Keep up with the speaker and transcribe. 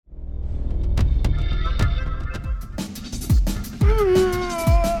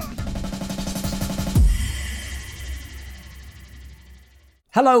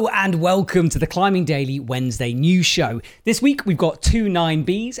Hello and welcome to the Climbing Daily Wednesday news show. This week we've got two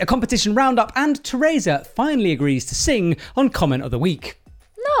 9Bs, a competition roundup, and Teresa finally agrees to sing on Comment of the Week.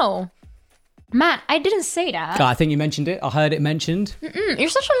 No. Matt, I didn't say that. I think you mentioned it. I heard it mentioned. You're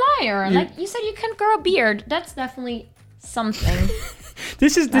such a liar. Like you said you can't grow a beard. That's definitely something.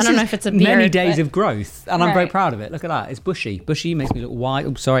 This is I don't know if it's a beard, many days but... of growth, and I'm very proud of it. Look at that. It's bushy. Bushy makes me look wise.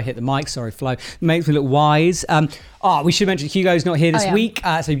 Oh, sorry, I hit the mic. Sorry, Flo. Makes me look wise. We should mention Hugo's not here this week,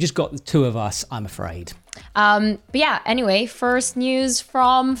 so you've just got the two of us, I'm afraid. But yeah, anyway, first news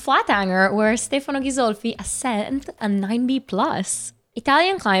from Flatanger, where Stefano Ghisolfi ascended a 9B+.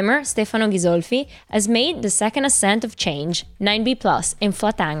 Italian climber Stefano Ghisolfi has made the second ascent of change, 9B+, in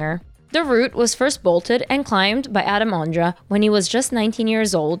Flatanger. The route was first bolted and climbed by Adam Ondra when he was just 19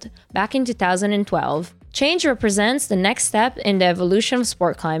 years old, back in 2012. Change represents the next step in the evolution of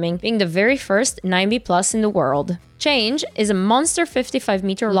sport climbing, being the very first 9B+ in the world. Change is a monster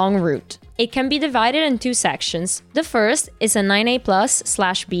 55-meter long route. It can be divided in two sections. The first is a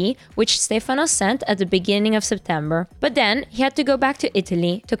 9A+/B, which Stefano sent at the beginning of September. But then he had to go back to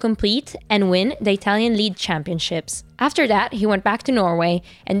Italy to compete and win the Italian Lead Championships. After that, he went back to Norway,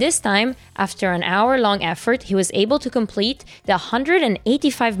 and this time, after an hour-long effort, he was able to complete the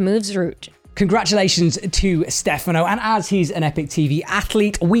 185 moves route. Congratulations to Stefano, and as he's an Epic TV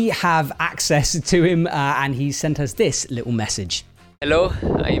athlete, we have access to him, and he sent us this little message. Hello,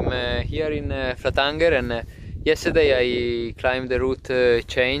 I'm here in Flatanger, and yesterday I climbed the route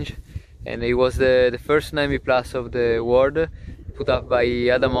change, and it was the first 9B+ of the world, put up by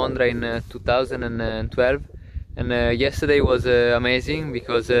Adam Ondra in 2012. And yesterday was amazing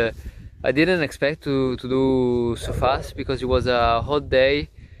because I didn't expect to do so fast, because it was a hot day.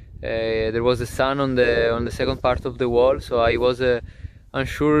 There was the sun on the second part of the wall, so I was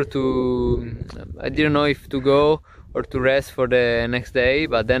unsure I didn't know if to go or to rest for the next day.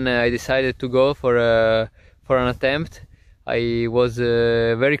 But then I decided to go for an attempt. I was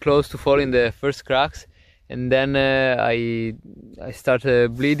very close to fall in the first cracks, and then I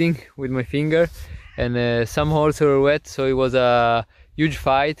started bleeding with my finger, and some holes were wet, so it was a huge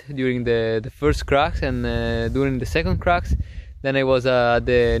fight during the first cracks, and during the second cracks. Then I was at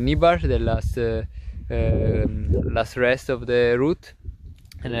the knee bar, the last rest of the route,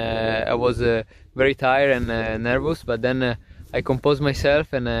 and I was very tired and nervous. But then I composed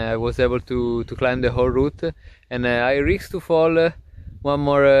myself, and I was able to climb the whole route. And I risked to fall one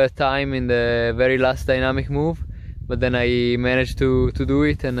more time in the very last dynamic move, but then I managed to do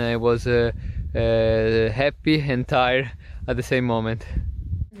it, and I was happy and tired at the same moment.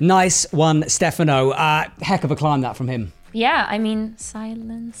 Nice one, Stefano. Heck of a climb that from him. Yeah, I mean,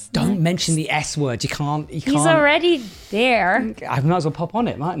 silence. Don't mention the S word. You can't. He's already there. I might as well pop on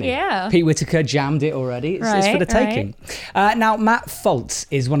it, mightn't he? Yeah. Pete Whitaker jammed it already. It's for the taking. Right. Now, Matt Foltz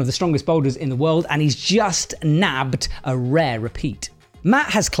is one of the strongest boulders in the world, and he's just nabbed a rare repeat.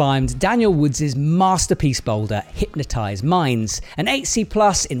 Matt has climbed Daniel Woods' masterpiece boulder, Hypnotize Minds, an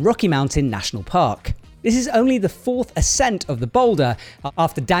 8C+ in Rocky Mountain National Park. This is only the fourth ascent of the boulder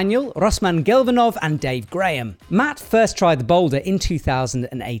after Daniel, Rosman Gelvanov and Dave Graham. Matt first tried the boulder in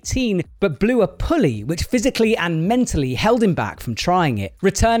 2018, but blew a pulley which physically and mentally held him back from trying it.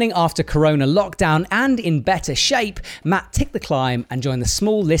 Returning after Corona lockdown and in better shape, Matt ticked the climb and joined the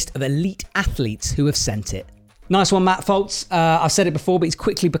small list of elite athletes who have sent it. Nice one, Matt Foltz. I've said it before, but he's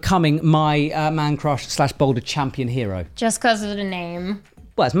quickly becoming my man crush / boulder champion hero. Just because of the name.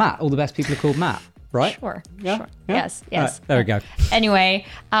 Well, it's Matt. All the best people are called Matt. Right? Sure. Yeah? Sure. Yeah? Yes. Right, there we go. Anyway,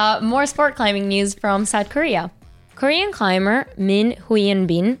 more sport climbing news from South Korea. Korean climber Min Huyen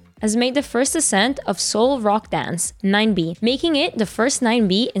Bin has made the first ascent of Seoul Rock Dance, 9B, making it the first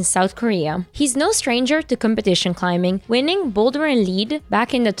 9B in South Korea. He's no stranger to competition climbing, winning boulder and lead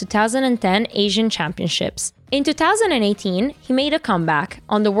back in the 2010 Asian Championships. In 2018, he made a comeback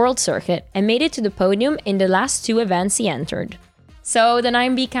on the world circuit and made it to the podium in the last two events he entered. So the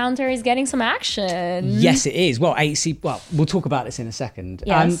 9B counter is getting some action. Yes, it is. Well, 8C. Well, we'll talk about this in a second.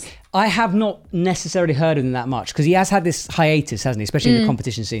 Yes. I have not necessarily heard of him that much because he has had this hiatus, hasn't he? Especially in the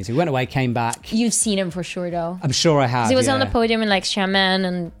competition scene. So he went away, came back. You've seen him for sure, though. I'm sure I have. He was on the podium in like Xiamen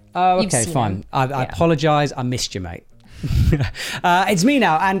and. Oh, okay, fine. I apologise. I missed you, mate. It's me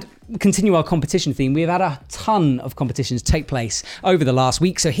now, and continue our competition theme. We've had a ton of competitions take place over the last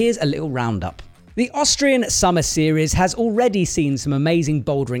week, so here's a little roundup. The Austrian Summer Series has already seen some amazing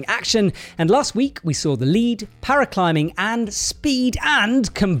bouldering action, and last week we saw the lead, paraclimbing and speed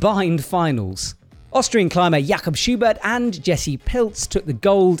and combined finals. Austrian climber Jakob Schubert and Jesse Pilz took the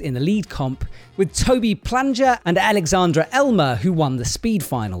gold in the lead comp, with Toby Planger and Alexandra Elmer who won the speed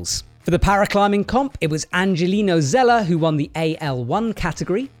finals. For the paraclimbing comp, it was Angelino Zella who won the AL1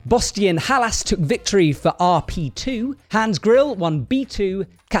 category. Bostian Halas took victory for RP2. Hans Grill won B2.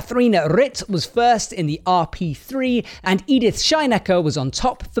 Katharina Ritt was first in the RP3, and Edith Scheinecker was on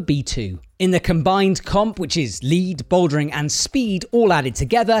top for B2. In the combined comp, which is lead, bouldering and speed all added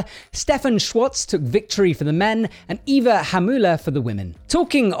together, Stefan Schwartz took victory for the men and Eva Hamula for the women.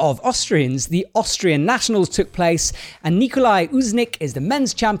 Talking of Austrians, the Austrian nationals took place, and Nikolai Uznik is the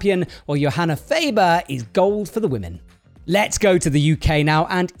men's champion, while Johanna Faber is gold for the women. Let's go to the UK now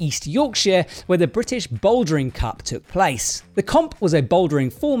and East Yorkshire, where the British Bouldering Cup took place. The comp was a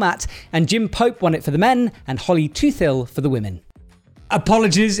bouldering format, and Jim Pope won it for the men and Holly Toothill for the women.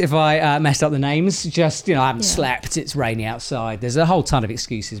 Apologies if I messed up the names. Just, I haven't slept. It's rainy outside. There's a whole ton of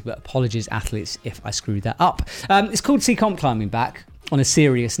excuses, but apologies, athletes, if I screwed that up. It's called Sea Comp Climbing back on a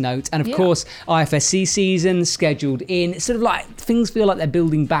serious note. And of course, IFSC season scheduled in. It's sort of like things feel like they're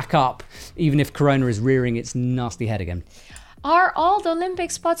building back up, even if Corona is rearing its nasty head again. Are all the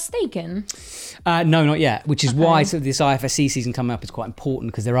Olympic spots taken? No, not yet, which is why sort of this IFSC season coming up is quite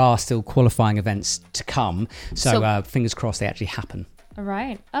important, because there are still qualifying events to come. So fingers crossed they actually happen. All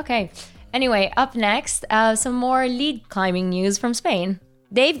right. Okay. Anyway, up next, some more lead climbing news from Spain.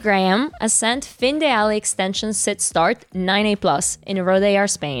 Dave Graham ascent Fin de Alley extension sit start 9A+ in Rodear,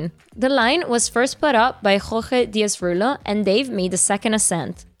 Spain. The line was first put up by Jorge Diaz-Rulo, and Dave made the second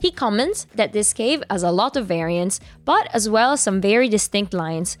ascent. He comments that this cave has a lot of variants, but as well as some very distinct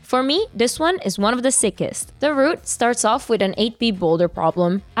lines. For me, this one is one of the sickest. The route starts off with an 8B boulder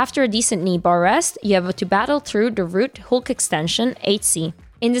problem. After a decent knee bar rest, you have to battle through the route Hulk extension 8C.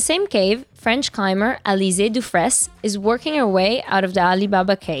 In the same cave, French climber Alizé Dufresne is working her way out of the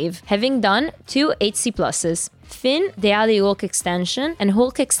Alibaba cave, having done 2 8C+, Fin de Ali Hulk extension and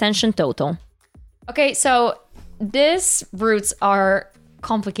Hulk extension total. Okay, so these routes are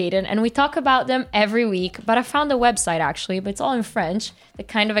complicated and we talk about them every week, but I found a website actually, but it's all in French, that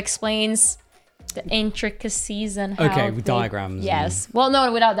kind of explains the intricacies and how... Okay, with diagrams. Yes. Well,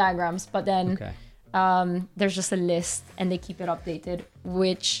 no, without diagrams, but then... Okay. There's just a list and they keep it updated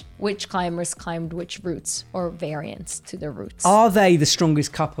which climbers climbed which routes or variants to the routes. Are they the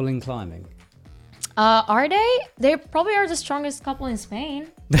strongest couple in climbing? Are they? They probably are the strongest couple in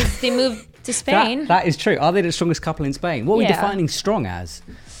Spain. They moved to Spain. That is true. Are they the strongest couple in Spain? What are we defining strong as?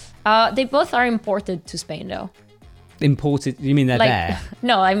 They both are imported to Spain though. Imported? You mean they're there?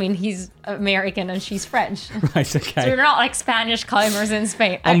 No, I mean he's American and she's French. Right, okay. So they're not like Spanish climbers in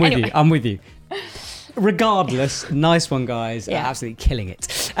Spain. I'm with you. Regardless, nice one, guys. Absolutely killing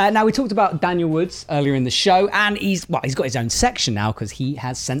it. Now, we talked about Daniel Woods earlier in the show, and he's got his own section now because he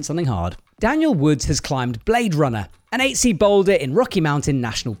has sent something hard. Daniel Woods has climbed Blade Runner, an 8C boulder in Rocky Mountain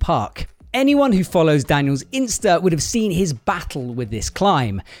National Park. Anyone who follows Daniel's Insta would have seen his battle with this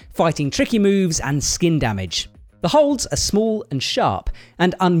climb, fighting tricky moves and skin damage. The holds are small and sharp,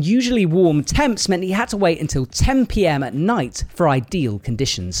 and unusually warm temps meant he had to wait until 10 PM at night for ideal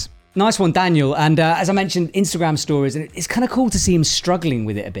conditions. Nice one, Daniel. And as I mentioned, Instagram stories, and it's kind of cool to see him struggling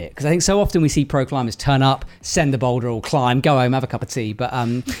with it a bit, because I think so often we see pro climbers turn up, send the boulder or climb, go home, have a cup of tea. But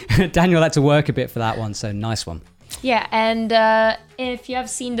Daniel had to work a bit for that one, so nice one. Yeah, and if you have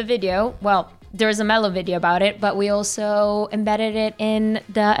seen the video, well, there's a Mellow video about it, but we also embedded it in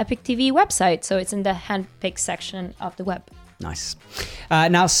the Epic TV website, so it's in the handpicked section of the web. Nice.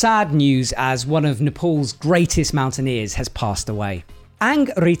 Now, sad news, as one of Nepal's greatest mountaineers has passed away. Ang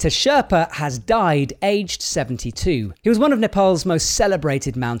Rita Sherpa has died aged 72. He was one of Nepal's most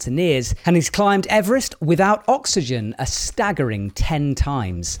celebrated mountaineers, and he's climbed Everest without oxygen a staggering 10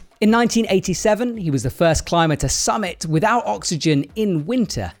 times. In 1987, he was the first climber to summit without oxygen in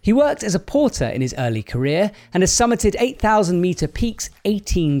winter. He worked as a porter in his early career and has summited 8,000-meter peaks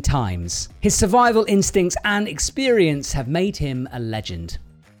 18 times. His survival instincts and experience have made him a legend.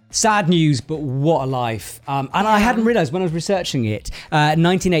 Sad news, but what a life. And I hadn't realised when I was researching it,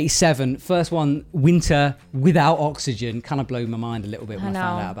 1987, first one, winter without oxygen, kind of blew my mind a little bit when I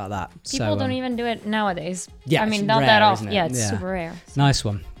found out about that. People don't even do it nowadays. Yeah, I mean, not rare, that often. Yeah, it's super rare. So. Nice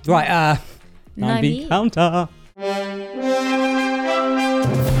one. Right, 9B counter.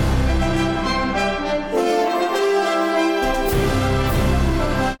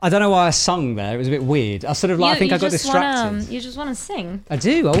 I don't know why I sung there. It was a bit weird. I sort of I think I got distracted. You just want to sing. I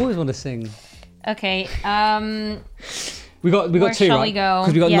do. I always want to sing. Okay. We got where two, shall right? we go?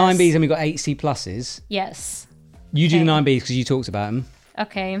 Because we got 9Bs and we got 8C+. Yes. You do the 9Bs because you talked about them.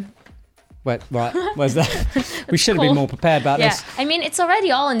 Okay. Wait, right. Where's that? We should have been more prepared about this. I mean, it's already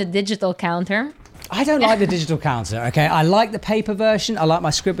all in the digital counter. I don't like the digital counter, okay? I like the paper version. I like my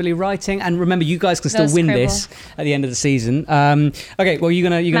scribbly writing. And remember, you guys can still win this at the end of the season. Okay, well, you're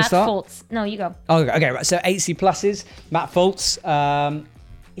gonna start? Matt Fultz. No, you go. Oh, okay, right. So 8C pluses. Matt Fultz.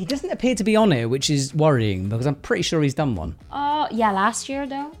 He doesn't appear to be on here, which is worrying because I'm pretty sure he's done one. Oh, yeah, last year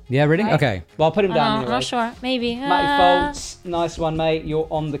though. Yeah, really? Right? Okay. Well, I'll put him down I'm anyway. not sure. Maybe. Matty Fultz, nice one, mate. You're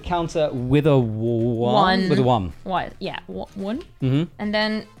on the counter with a one. With a one. What? Yeah, one. Mm-hmm. And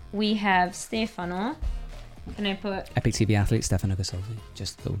then we have Stefano. Can I put Epic TV athlete Stefano Gasolfi.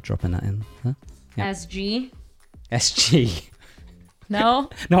 Just a little dropping that in. Huh? Yeah. SG? SG. No?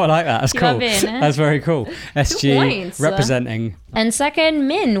 No, I like that. That's cool. That's very cool. SG points. representing. And second,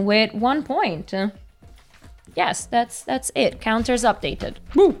 Min with 1 point. Yes, that's it. Counters updated.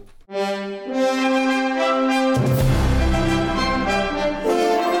 Woo!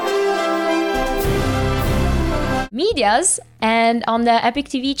 Medias, and on the Epic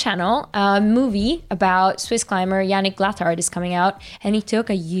TV channel, a movie about Swiss climber Yannick Glattard is coming out, and he took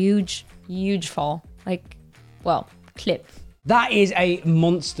a huge fall. Clip. That is a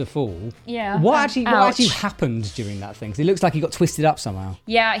monster fall. Yeah. What actually Ouch. happened during that thing? 'Cause it looks like he got twisted up somehow.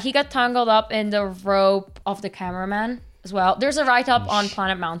 Yeah, he got tangled up in the rope of the cameraman as well. There's a write-up on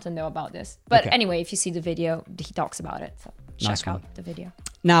Planet Mountain though about this. But Okay. anyway, if you see the video, he talks about it. So Nice check one. out the video.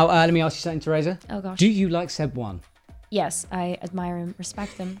 Now, let me ask you something, Teresa. Oh gosh. Do you like Seb 1? Yes, I admire him,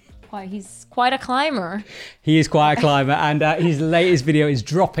 respect him. He's quite a climber. He is quite a climber, and his latest video is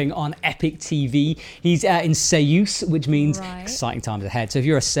dropping on Epic TV. He's in Seus, which means exciting times ahead. So if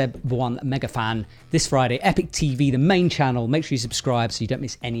you're a Seb 1 mega fan, this Friday, Epic TV, the main channel, make sure you subscribe so you don't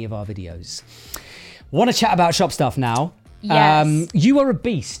miss any of our videos. Want to chat about shop stuff now? Yes. You are a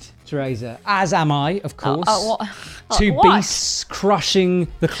beast, Teresa, as am I, of course. Two what? beasts crushing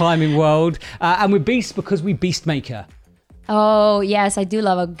the climbing world. And we're beasts because we beast maker. Oh, yes, I do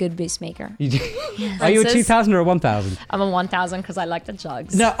love a good beast maker. You do? Are you a 2000 or a 1000? I'm a 1000 because I like the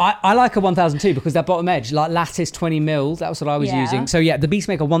jugs. No, I like a 1000 too because that bottom edge, like lattice 20 mil, that was what I was Yeah. using. So yeah, the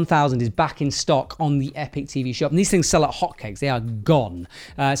Beastmaker 1000 is back in stock on the Epic TV shop. And these things sell like hotcakes. They are gone.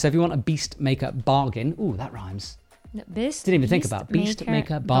 So if you want a Beastmaker bargain, ooh, that rhymes. No, Didn't even think about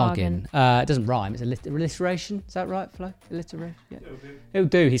Beastmaker bargain. It doesn't rhyme. It's alliteration. Is that right, Flo? Alliteration. Yeah. It'll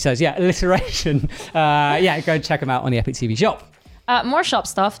do. He says, yeah, alliteration. Yeah, go check them out on the Epic TV shop. More shop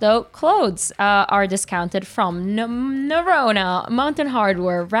stuff though. Clothes are discounted from Nerona, Mountain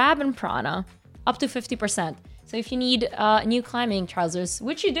Hardware, Rab, and Prana, up to 50%. So if you need new climbing trousers,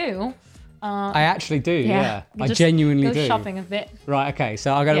 which you do. I actually do. Yeah, I just genuinely go do. shopping a bit. Right. Okay.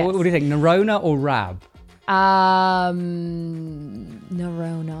 So I got. Yes. What do you think? Nerona or Rab?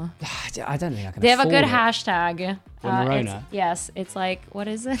 Nerona. I don't think I can. They have a good afford it. hashtag. Nerona? It's like, what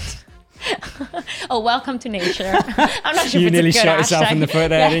is it? Oh, welcome to nature. I'm not sure You if nearly it's a good shot yourself hashtag. in the foot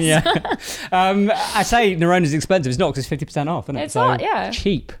there, Yes. didn't you? I say Nerona's expensive. It's not because it's 50% off, isn't it? It's not, yeah.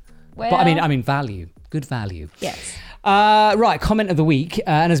 Cheap. Well, But I mean value. Good value. yes. Right, comment of the week.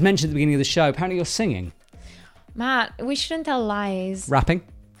 And as mentioned at the beginning of the show, apparently you're singing. Matt, we shouldn't tell lies. Rapping.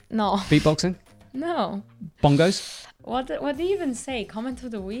 No. Beatboxing. No. Bongos. What do you even say? Comment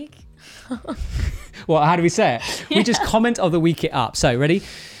of the week? Well, how do we say it? We just comment of the week it up. So, ready?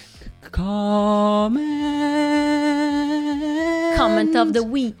 Comment Comment of the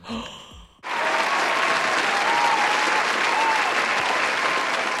week.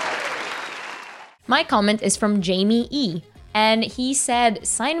 My comment is from Jamie E. And he said,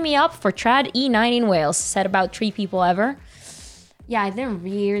 sign me up for Trad E9 in Wales. Said about 3 people ever. Yeah, I didn't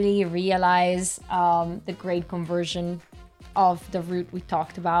really realize the grade conversion of the route we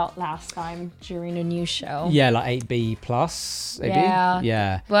talked about last time during the news show. Yeah, like 8B plus, maybe? Yeah.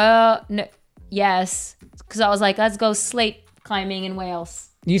 Yeah. Well, no, yes. Because I was like, let's go slate climbing in Wales.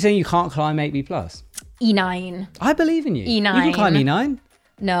 You saying you can't climb 8B plus? E9. I believe in you. E9. You can climb E9.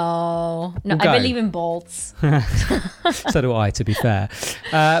 No, We'll I go. believe in bolts. So do I, to be fair.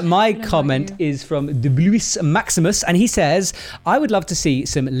 My comment is from Debluis Maximus, and he says, I would love to see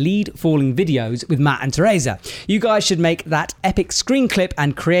some lead falling videos with Matt and Teresa. You guys should make that epic screen clip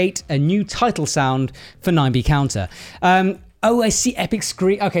and create a new title sound for 9B Counter. Oh, I see epic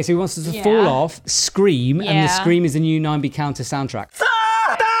scream. Okay, so he wants us to fall off, scream, and the Yeah. scream is the new 9B Counter soundtrack.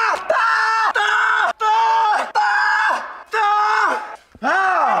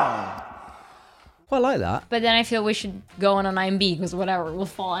 Quite like that. But then I feel we should go on a 9B because whatever, we'll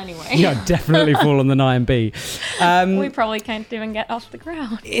fall anyway. Yeah, definitely fall on the 9B. We probably can't even get off the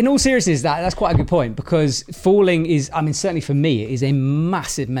ground. In all seriousness, that's quite a good point because falling is, I mean, certainly for me, it is a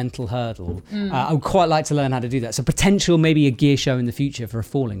massive mental hurdle. I would quite like to learn how to do that. So potential maybe a gear show in the future for a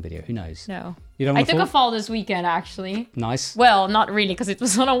falling video. Who knows? No. You don't I want to took a fall? fall this weekend, actually. Nice. Well, not really, because it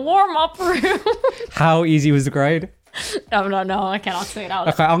was on a warm-up route. How easy was the grade? No, I cannot say it out.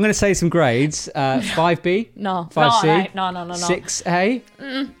 Okay, I'm going to say some grades. 5B? No. 5C? No. 6A?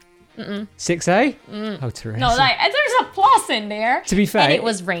 6A? Oh, Teresa. No, like, there's a plus in there. To be fair, And it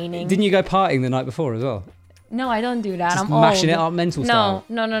was raining. Didn't you go partying the night before as well? No, I don't do that. Just I'm mashing old. it up mental style?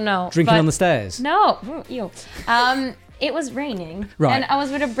 No. Drinking But- on the stairs? No. Ew. It was raining. Right. And I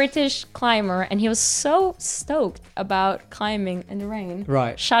was with a British climber, and he was so stoked about climbing in the rain.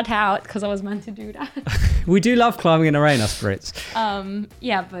 Right. Shut out, because I was meant to do that. We do love climbing in the rain, us Brits.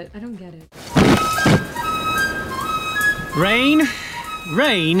 Yeah, but I don't get it. Rain,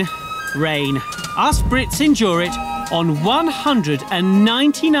 rain, rain. Us Brits endure it on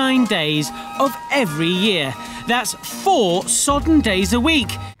 199 days of every year. That's 4 sodden days a week.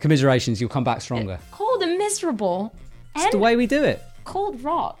 Commiserations, you'll come back stronger. Cold and miserable. It's And the way we do it. cold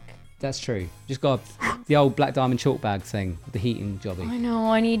rock. That's true. Just got the old Black Diamond chalk bag thing, the heating jobby. I know,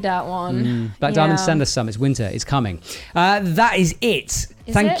 I need that one. Black Diamond Send us some. It's winter. It's coming. That is it.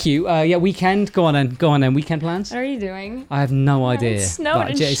 Thank it? you. Yeah, weekend. Go on then. Weekend plans? What are you doing? I have no idea. It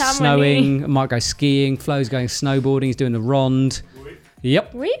snowed in it's Chamonix. snowing. I might go skiing. Flo's going snowboarding. He's doing the Rond.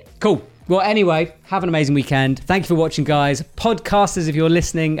 Yep. Cool. Well, anyway, have an amazing weekend. Thank you for watching, guys. Podcasters, if you're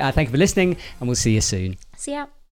listening, thank you for listening, and we'll see you soon. See ya.